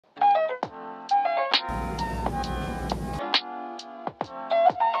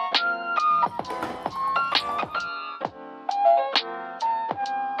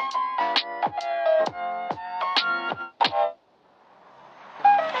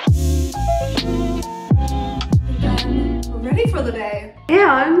me for the day.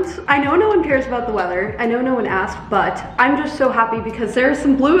 And I know no one cares about the weather. I know no one asked, but I'm just so happy because there's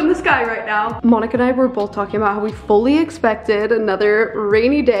some blue in the sky right now. Monica and I were both talking about how we fully expected another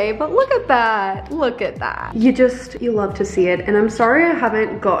rainy day, but look at that. Look at that. You love to see it. And I'm sorry I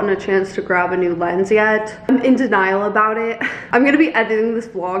haven't gotten a chance to grab a new lens yet. I'm in denial about it. I'm gonna be editing this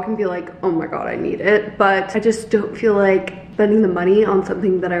vlog and be like, oh my God, I need it. But I just don't feel like spending the money on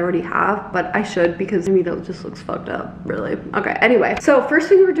something that I already have, but I should because I mean, it just looks fucked up, really. Okay, anyway, so first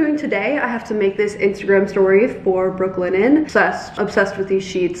thing we're doing today, I have to make this Instagram story for Brooklinen. Obsessed with these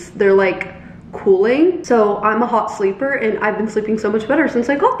sheets. They're like cooling. So I'm a hot sleeper and I've been sleeping so much better since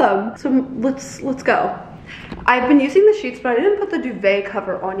I got them. So let's go. I've been using the sheets, but I didn't put the duvet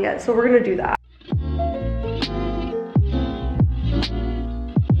cover on yet, so we're gonna do that.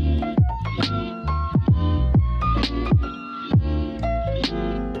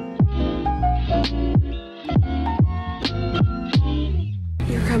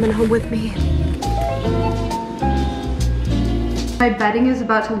 Coming home with me. My bedding is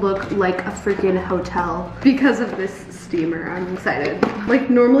about to look like a freaking hotel because of this steamer. I'm excited. Like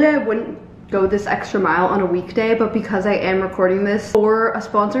normally I wouldn't go this extra mile on a weekday, but because I am recording this for a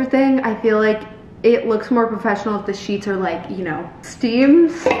sponsored thing, I feel like it looks more professional if the sheets are like, you know,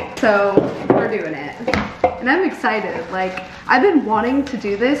 steamed. So we're doing it. And I'm excited. Like, I've been wanting to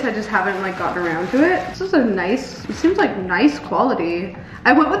do this. I just haven't like gotten around to it. This is a nice, it seems like nice quality.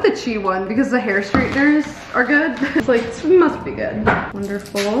 I went with the Chi one because the hair straighteners are good. It's like, this must be good.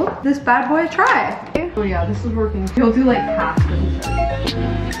 Wonderful. This bad boy, try. Oh yeah, this is working. He'll do like half the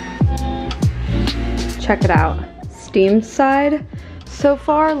Check it out. Steamed side so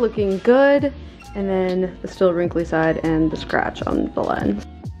far looking good. And then the still wrinkly side and the scratch on the lens.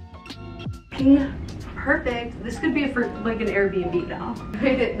 Perfect. This could be for like an Airbnb now.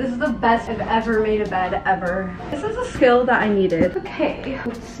 This is the best I've ever made a bed ever. This is a skill that I needed. Okay,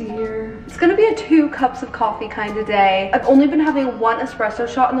 let's see here. It's gonna be a 2 cups of coffee kind of day. I've only been having 1 espresso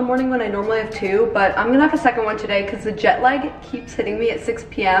shot in the morning when I normally have 2, but I'm gonna have a second one today because the jet lag keeps hitting me at 6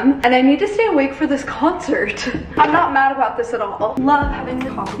 p.m. and I need to stay awake for this concert. I'm not mad about this at all. Love having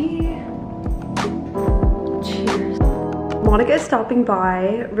coffee. Cheers. Monica is stopping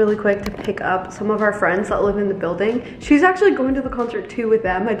by really quick to pick up some of our friends that live in the building. She's actually going to the concert too with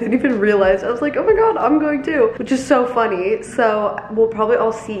them. I didn't even realize. I was like, oh my God, I'm going too, which is so funny. So we'll probably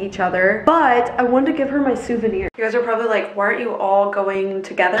all see each other, but I wanted to give her my souvenir. You guys are probably like, why aren't you all going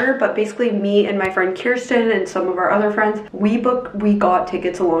together? But basically me and my friend Kirsten and some of our other friends, we got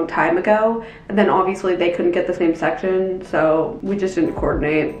tickets a long time ago. And then obviously they couldn't get the same section. So we just didn't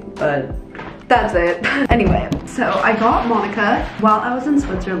coordinate, but that's it. Anyway, so I got Monica while I was in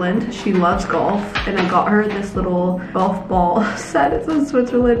Switzerland. She loves golf, and I got her this little golf ball set. It's in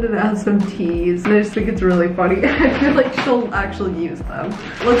Switzerland and it has some tees. And I just think it's really funny. I feel like she'll actually use them.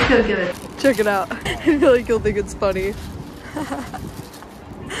 Let's go get it. Check it out. I feel like you'll think it's funny.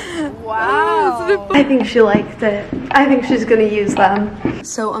 Wow. I think she liked it. I think she's gonna use them.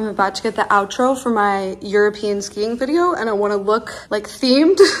 So I'm about to get the outro for my European skiing video and I wanna look like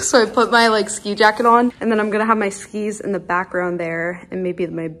themed. So I put my like ski jacket on and then I'm gonna have my skis in the background there and maybe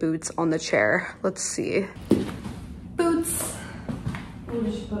my boots on the chair. Let's see. Boots. We'll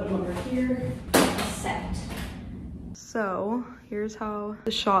just put them over here. Set. So here's how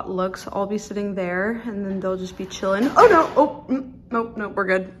the shot looks. I'll be sitting there and then they'll just be chilling. Oh no, oh, nope, we're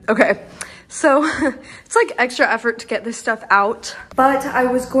good. Okay, so it's like extra effort to get this stuff out, but I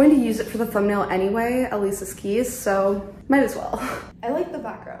was going to use it for the thumbnail anyway, at least the skis, so might as well. I like the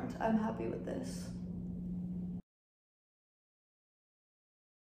background. I'm happy with this.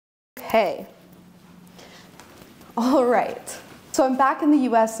 Okay. All right. So I'm back in the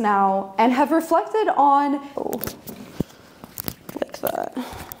US now and have reflected on, like that.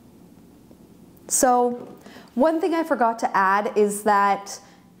 So one thing I forgot to add is that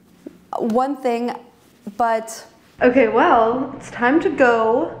okay, well, it's time to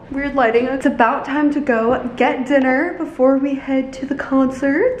go. Weird lighting. It's about time to go get dinner before we head to the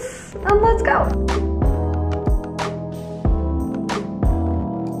concerts. And let's go.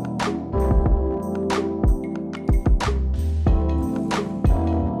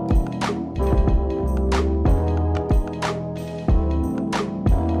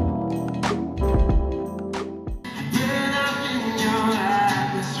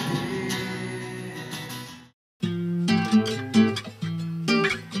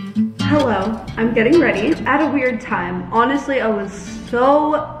 Hello, I'm getting ready at a weird time. Honestly, I was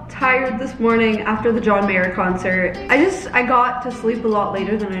so tired this morning after the John Mayer concert. I got to sleep a lot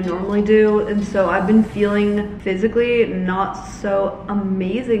later than I normally do, and so I've been feeling physically not so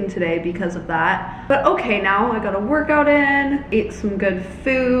amazing today because of that. But okay, now I got a workout in, ate some good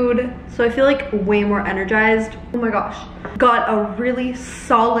food, so I feel like way more energized. Oh my gosh. Got a really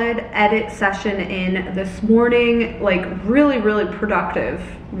solid edit session in this morning, like really productive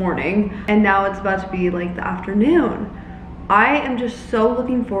morning, and now it's about to be like the afternoon. I am just so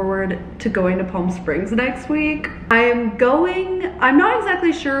looking forward to going to Palm Springs next week. I'm not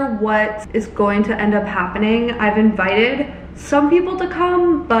exactly sure what is going to end up happening. I've invited some people to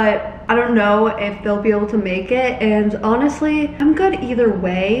come, but I don't know if they'll be able to make it, and honestly, I'm good either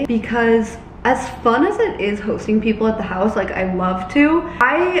way because as fun as it is hosting people at the house, like I love to,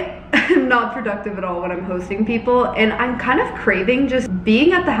 I am not productive at all when I'm hosting people, and I'm kind of craving just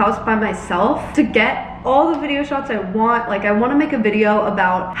being at the house by myself to get all the video shots I want. Like I want to make a video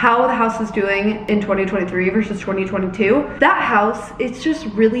about how the house is doing in 2023 versus 2022. That house, it's just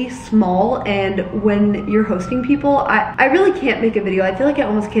really small, and when you're hosting people, I really can't make a video. I feel like I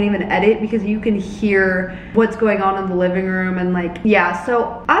almost can't even edit because you can hear what's going on in the living room, and like, yeah,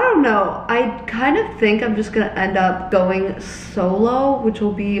 so I don't know. I kind of think I'm just gonna end up going solo, which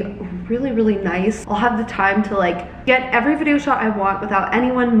will be really nice. I'll have the time to like get every video shot I want without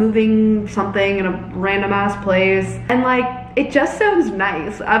anyone moving something in a random ass place, and like it just sounds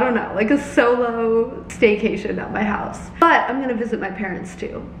nice. I don't know, like a solo staycation at my house. But I'm gonna visit my parents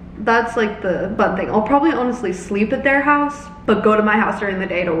too. That's like the fun thing. I'll probably honestly sleep at their house, but go to my house during the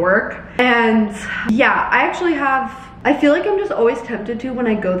day to work. And yeah, I feel like I'm just always tempted to, when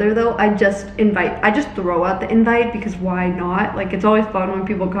I go there though, I just throw out the invite because why not? Like it's always fun when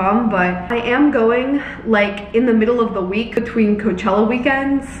people come, but I am going like in the middle of the week between Coachella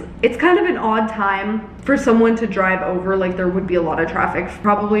weekends. It's kind of an odd time for someone to drive over, like there would be a lot of traffic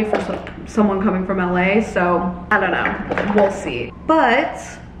probably for someone coming from LA, so I don't know, we'll see. But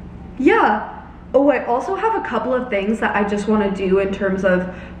yeah. Oh, I also have a couple of things that I just want to do in terms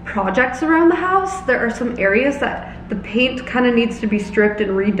of projects around the house. There are some areas that the paint kind of needs to be stripped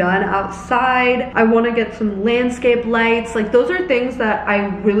and redone outside. I want to get some landscape lights. Like those are things that I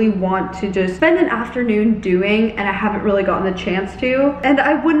really want to just spend an afternoon doing, and I haven't really gotten the chance to. And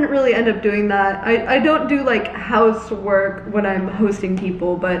I wouldn't really end up doing that. I don't do like housework when I'm hosting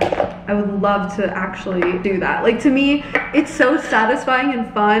people, but I would love to actually do that. Like to me, it's so satisfying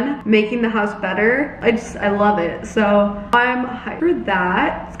and fun making the house better. I love it. So I'm hyped for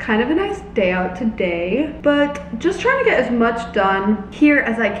that. It's kind of a nice day out today, but just trying to get as much done here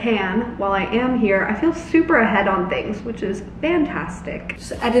as I can while I am here. I feel super ahead on things, which is fantastic.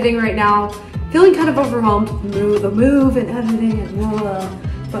 Just editing right now, feeling kind of overwhelmed. The move and editing and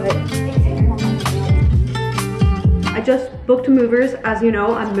but I just booked movers. As you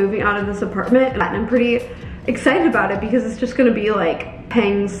know, I'm moving out of this apartment, and I'm pretty excited about it because it's just gonna be like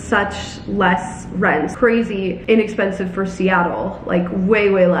paying such less rent. Crazy inexpensive for Seattle, like way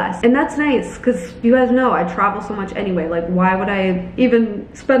less. And that's nice because you guys know I travel so much anyway. Like why would I even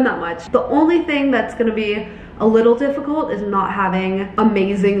spend that much? The only thing that's gonna be a little difficult is not having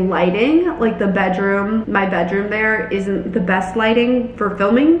amazing lighting. Like the bedroom, my bedroom there isn't the best lighting for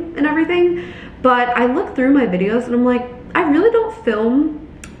filming and everything. But I look through my videos and I'm like, I really don't film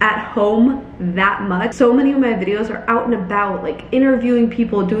at home that much. So many of my videos are out and about, like interviewing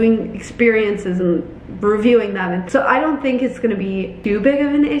people, doing experiences and reviewing them. And so I don't think it's gonna be too big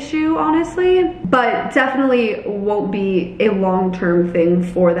of an issue, honestly, but definitely won't be a long-term thing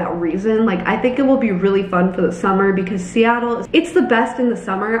for that reason. Like I think it will be really fun for the summer because Seattle, it's the best in the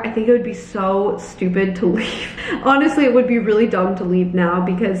summer. I think it would be so stupid to leave. Honestly, it would be really dumb to leave now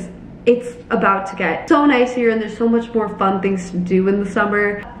because it's about to get so nice here and there's so much more fun things to do in the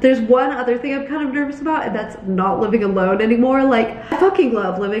summer. There's one other thing I'm kind of nervous about, and that's not living alone anymore. Like I fucking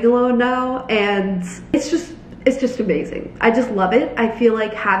love living alone now, and it's just amazing. I just love it. I feel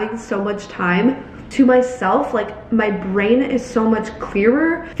like having so much time to myself, like my brain is so much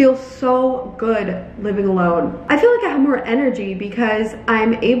clearer, feels so good living alone. I feel like I have more energy because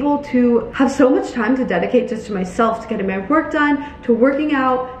I'm able to have so much time to dedicate just to myself, to getting my work done, to working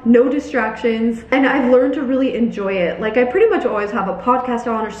out, no distractions, and I've learned to really enjoy it. Like I pretty much always have a podcast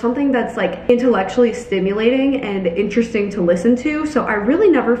on or something that's like intellectually stimulating and interesting to listen to, so I really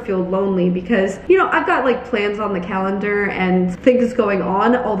never feel lonely because, you know, I've got like plans on the calendar and things going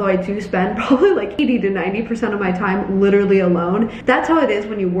on, although I do spend probably like 80 to 90% of my time literally alone. That's how it is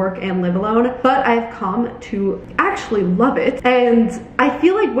when you work and live alone, but I've come to actually love it. And I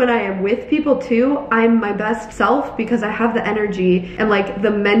feel like when I am with people too, I'm my best self because I have the energy and like the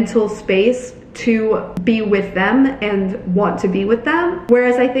mental space to be with them and want to be with them.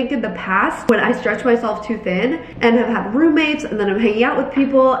 Whereas I think in the past, when I stretch myself too thin and have had roommates and then I'm hanging out with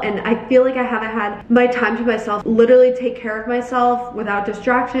people and I feel like I haven't had my time to myself, literally take care of myself without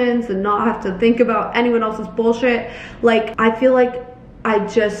distractions and not have to think about anyone else's bullshit. Like, I feel like I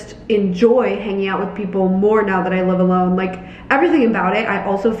just enjoy hanging out with people more now that I live alone. Like, everything about it, I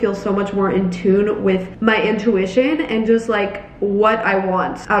also feel so much more in tune with my intuition and just like what I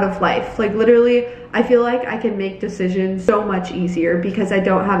want out of life. Like, literally, I feel like I can make decisions so much easier because I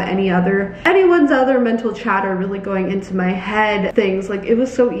don't have anyone's other mental chatter really going into my head. Things like, it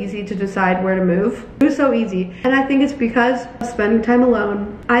was so easy to decide where to move. It was so easy. And I think it's because spending time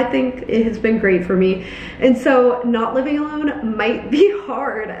alone, I think it has been great for me. And so not living alone might be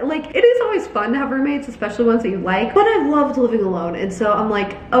hard. Like, it is always fun to have roommates, especially ones that you like, but I've loved living alone. And so I'm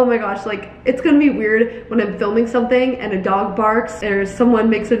like, oh my gosh, like, it's gonna be weird when I'm filming something and a dog barks or someone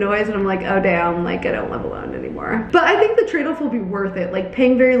makes a noise and I'm like, oh damn, like, I don't live alone anymore. But I think the trade-off will be worth it. Like,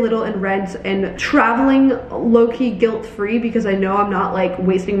 paying very little in rent and traveling low-key guilt-free because I know I'm not like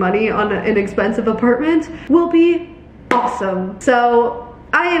wasting money on an expensive apartment will be awesome. So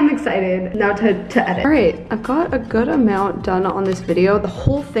I am excited now to edit. All right, I've got a good amount done on this video. The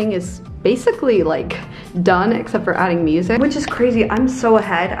whole thing is basically like done except for adding music, which is crazy. I'm so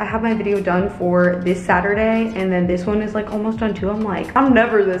ahead. I have my video done for this Saturday and then this one is like almost done too. I'm like, I'm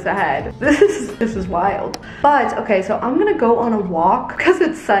never this ahead. This is wild. But okay, so I'm gonna go on a walk because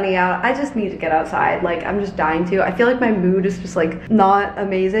it's sunny out. I just need to get outside. Like, I'm just dying to. I feel like my mood is just like not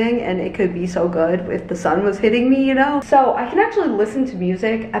amazing and it could be so good if the sun was hitting me, you know? So I can actually listen to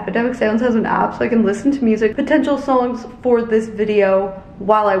music. Epidemic Sounds has an app so I can listen to music, potential songs for this video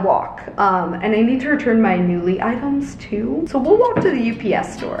while I walk. And I need to return my Newly items too. So we'll walk to the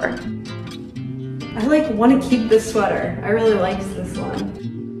UPS store. I like want to keep this sweater. I really like this one.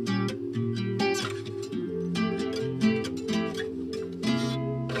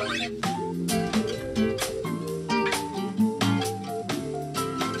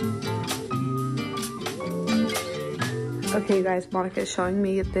 Okay, you guys, Monica is showing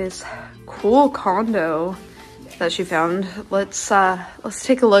me this cool condo that she found. Let's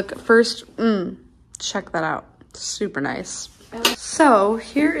take a look. First, check that out. Super nice. So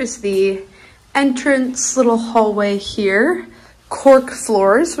here is the entrance little hallway here. Cork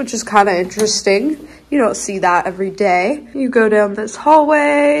floors, which is kind of interesting. You don't see that every day. You go down this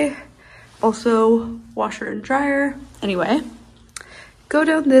hallway. Also, washer and dryer. Anyway, go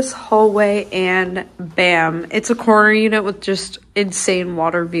down this hallway and bam, it's a corner unit with just insane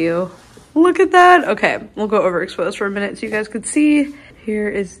water view. Look at that. Okay, we'll go overexposed for a minute so you guys could see. Here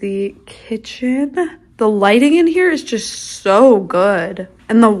is the kitchen. The lighting in here is just so good.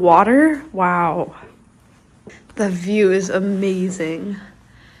 And the water, wow. The view is amazing.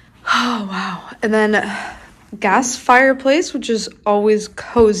 Oh, wow. And then gas fireplace, which is always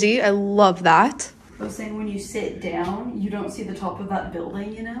cozy. I love that. I was saying when you sit down, you don't see the top of that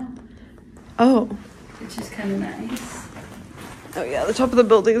building, you know? Oh. Which is kind of nice. Oh yeah, the top of the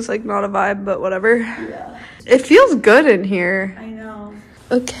building is like not a vibe, but whatever. Yeah. It feels good in here. I know.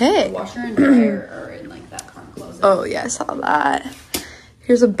 Okay. The washer and dryer are in like that front closet. Oh yeah, I saw that.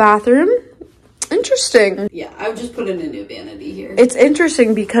 Here's a bathroom. Interesting. Yeah, I would just put in a new vanity here. It's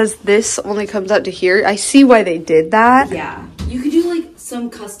interesting because this only comes out to here. I see why they did that. Yeah. You could do like some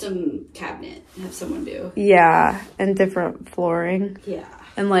custom cabinet and have someone do. Yeah, and different flooring. Yeah.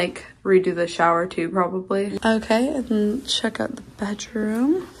 And like redo the shower too, probably. Okay, and then check out the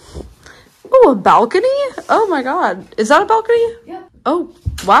bedroom. Oh, a balcony? Oh my god. Is that a balcony? Yeah. Oh,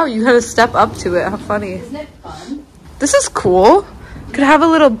 wow, you had to step up to it. How funny. Isn't it fun? This is cool. Could have a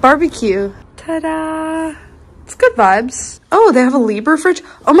little barbecue. Ta-da. It's good vibes. Oh, they have a Libra fridge.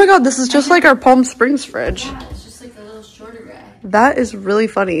 Oh my god, this is just like our Palm Springs fridge. Yeah, it's just like a little shorter guy. That is really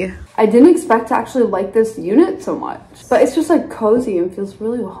funny. I didn't expect to actually like this unit so much, but it's just like cozy and feels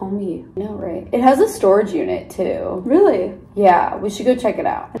really homey. I know, right? It has a storage unit too. Really? Yeah, we should go check it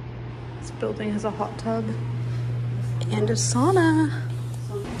out. This building has a hot tub and a sauna.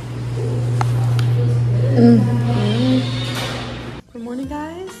 Good morning,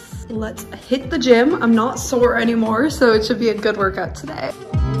 guys. Let's hit the gym. I'm not sore anymore, so it should be a good workout today.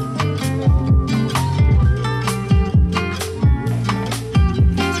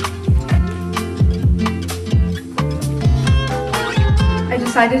 I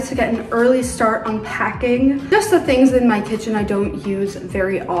decided to get an early start on packing. Just the things in my kitchen I don't use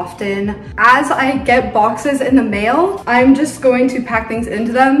very often. As I get boxes in the mail, I'm just going to pack things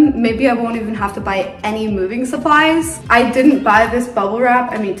into them. Maybe I won't even have to buy any moving supplies. I didn't buy this bubble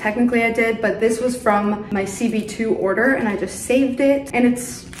wrap. I mean, technically I did, but this was from my CB2 order and I just saved it. And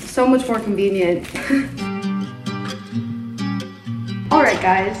it's so much more convenient. All right,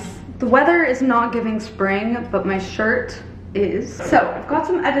 guys. The weather is not giving spring, but my shirt is. So I've got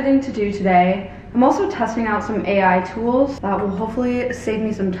some editing to do today. I'm also testing out some AI tools that will hopefully save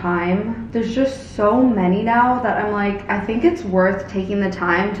me some time. There's just so many now that I'm like, I think it's worth taking the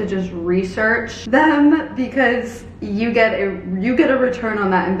time to just research them, because you get a return on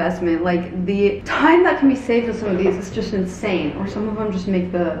that investment. Like, the time that can be saved with some of these is just insane, or some of them just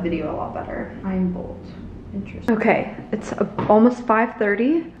make the video a lot better. I'm bold. Interesting. Okay, it's almost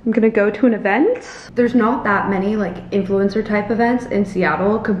 5:30. I'm gonna go to an event. There's not that many like influencer type events in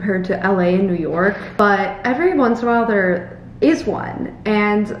Seattle compared to LA and New York, but every once in a while there is one.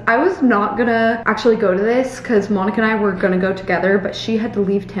 And I was not gonna actually go to this because Monica and I were gonna go together, but she had to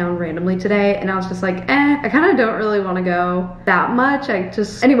leave town randomly today, and I was just like, I kind of don't really want to go that much.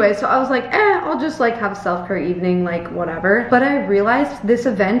 Anyway, so I was like, I'll just like have a self-care evening, like whatever. But I realized this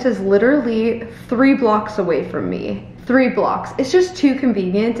event is literally 3 blocks away from me. 3 blocks. It's just too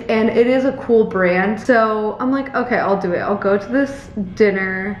convenient, and it is a cool brand. So I'm like, okay, I'll do it. I'll go to this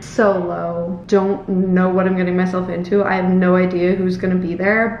dinner solo. Don't know what I'm getting myself into. I have no idea who's gonna be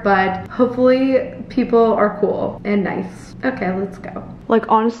there, but hopefully people are cool and nice. Okay, let's go. Like,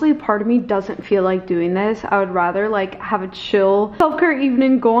 honestly, part of me doesn't feel like doing this. I would rather like have a chill self-care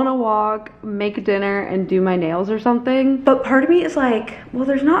evening, go on a walk, make a dinner, and do my nails or something. But part of me is like, well,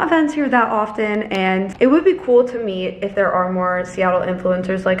 there's not events here that often, and it would be cool to meet if there are more Seattle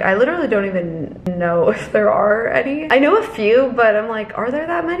influencers. Like, I literally don't even know if there are any. I know a few, but I'm like, are there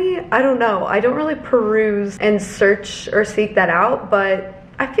that many? I don't know. I don't really peruse and search or seek that out, but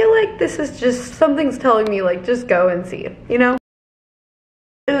I feel like this is just, something's telling me like, just go and see, you know?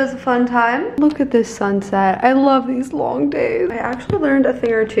 It was a fun time. Look at this sunset. I love these long days. I actually learned a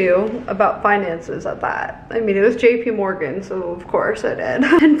thing or two about finances at that. I mean, it was JP Morgan, so of course I did.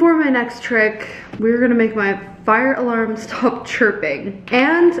 And for my next trick, we're gonna make my fire alarm stop chirping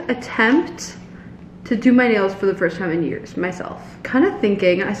and attempt to do my nails for the first time in years myself. Kind of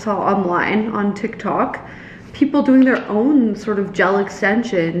thinking, I saw online on TikTok people doing their own sort of gel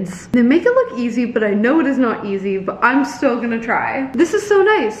extensions. They make it look easy, but I know it is not easy, but I'm still gonna try. This is so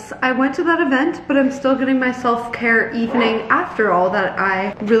nice. I went to that event, but I'm still getting my self-care evening after all that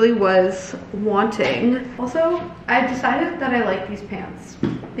I really was wanting. Also, I decided that I like these pants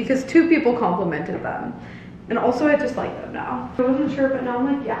because 2 people complimented them. And also I just like them now. I wasn't sure, but now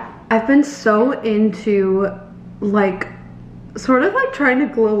I'm like, yeah. I've been so into like sort of like trying to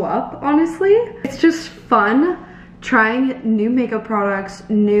glow up, honestly. It's just fun trying new makeup products,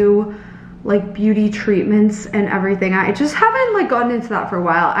 new like beauty treatments and everything. I just haven't like gotten into that for a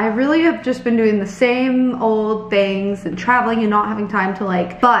while. I really have just been doing the same old things and traveling and not having time to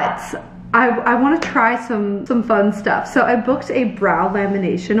like, but I want to try some fun stuff. So I booked a brow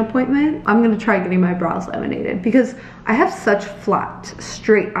lamination appointment. I'm gonna try getting my brows laminated because I have such flat,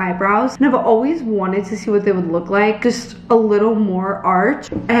 straight eyebrows, and I've always wanted to see what they would look like, just a little more arch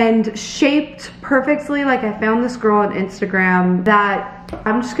and shaped perfectly. Like, I found this girl on Instagram that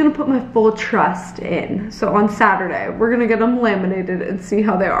I'm just gonna put my full trust in. So on Saturday, we're gonna get them laminated and see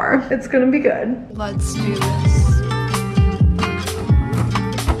how they are. It's gonna be good. Let's do this.